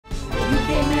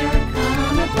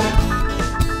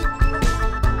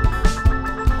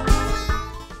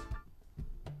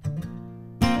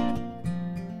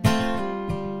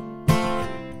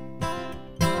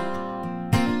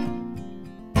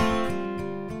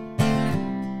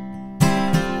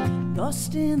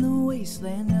lost in the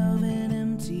wasteland of an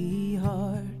empty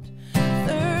heart,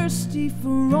 thirsty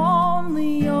for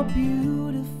only your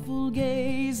beautiful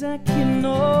gaze. I can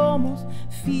almost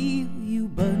feel you,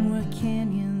 but we're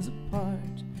canyons apart.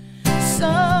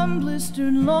 Some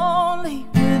blistered lonely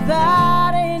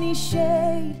without any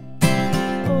shade.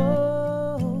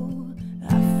 Oh,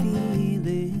 I feel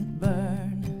it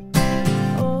burn.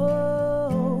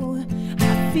 Oh,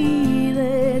 I feel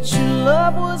it. Your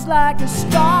love was like a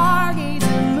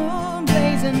stargazing moon,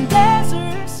 blazing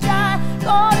desert sky,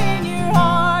 caught in your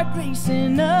heart,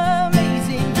 racing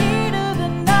amazing heat of the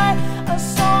night. I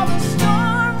saw the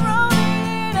storm rolling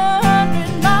in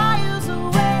 100 miles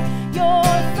away. Your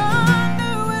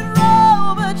thunder would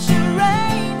roll, but your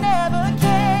rain never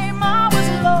came. I was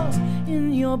lost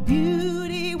in your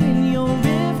beauty when your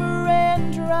river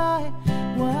ran dry.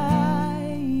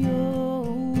 Why,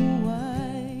 oh,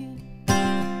 why?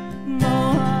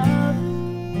 Mojave,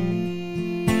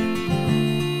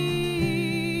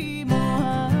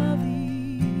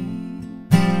 Mojave,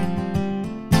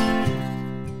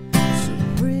 so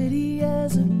pretty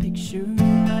as a picture in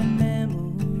my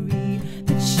memory,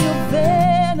 that your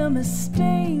venomous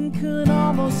stain could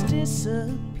almost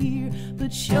disappear.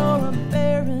 But you're a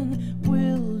barren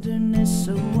wilderness,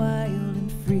 so wild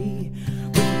and free,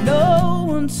 with no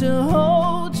one to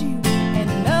hold you and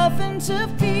nothing to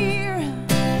fear.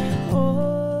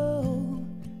 Oh,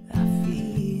 I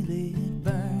feel it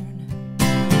burn.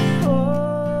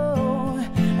 Oh,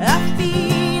 I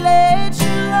feel it.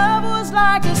 Your love was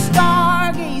like a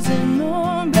stargazing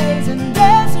moon, blazing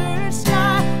desert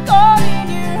sky, caught in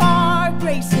your heart,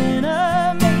 racing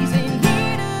amazing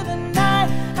heat of the night.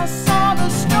 I saw the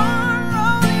storm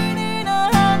rolling in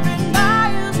 100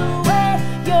 miles away.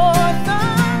 Your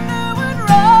thunder would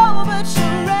roll, but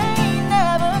your rain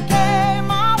never came.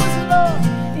 I was lost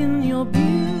in your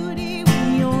beauty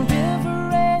when your river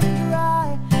ran dry.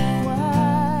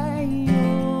 Why,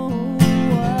 oh,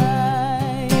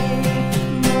 why?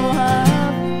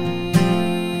 Mojave,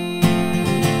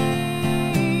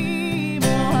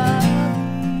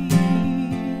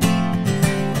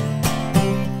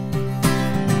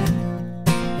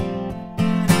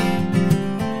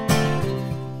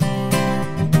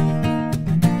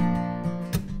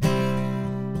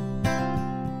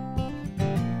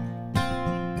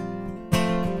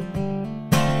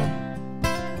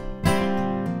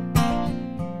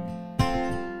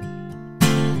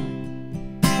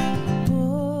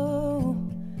 oh,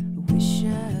 I wish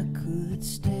I could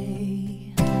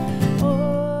stay.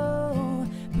 Oh,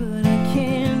 but I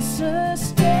can't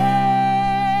sustain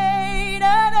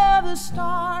another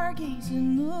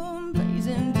stargazing moon,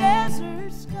 blazing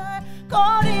desert sky,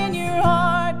 caught in your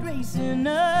heart, racing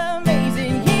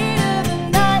amazing heat of the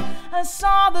night. I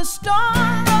saw the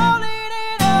storm rolling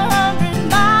in 100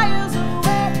 miles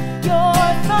away. Your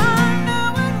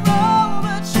thunder would roll,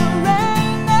 but your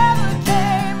rain never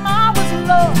came. I was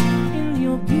lost in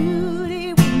your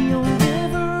beauty when your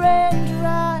river ran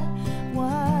dry.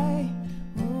 Why,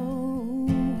 oh,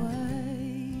 why?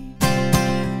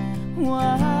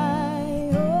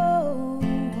 Why, oh,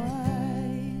 why?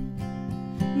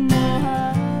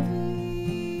 Mojave,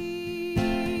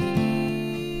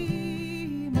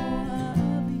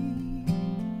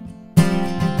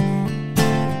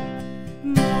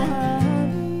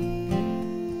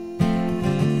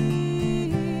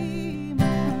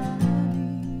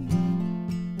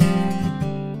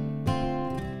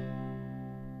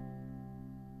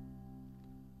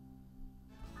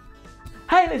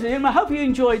 Hey ladies and gentlemen, I hope you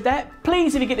enjoyed that.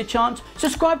 Please, if you get the chance,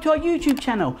 subscribe to our YouTube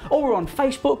channel, or we're on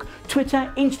Facebook,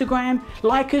 Twitter, Instagram.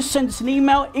 Like us, send us an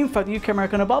email,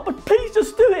 info@UKAmericana. But please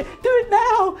just do it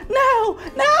now.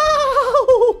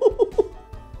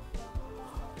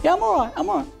 Yeah, I'm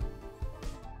alright.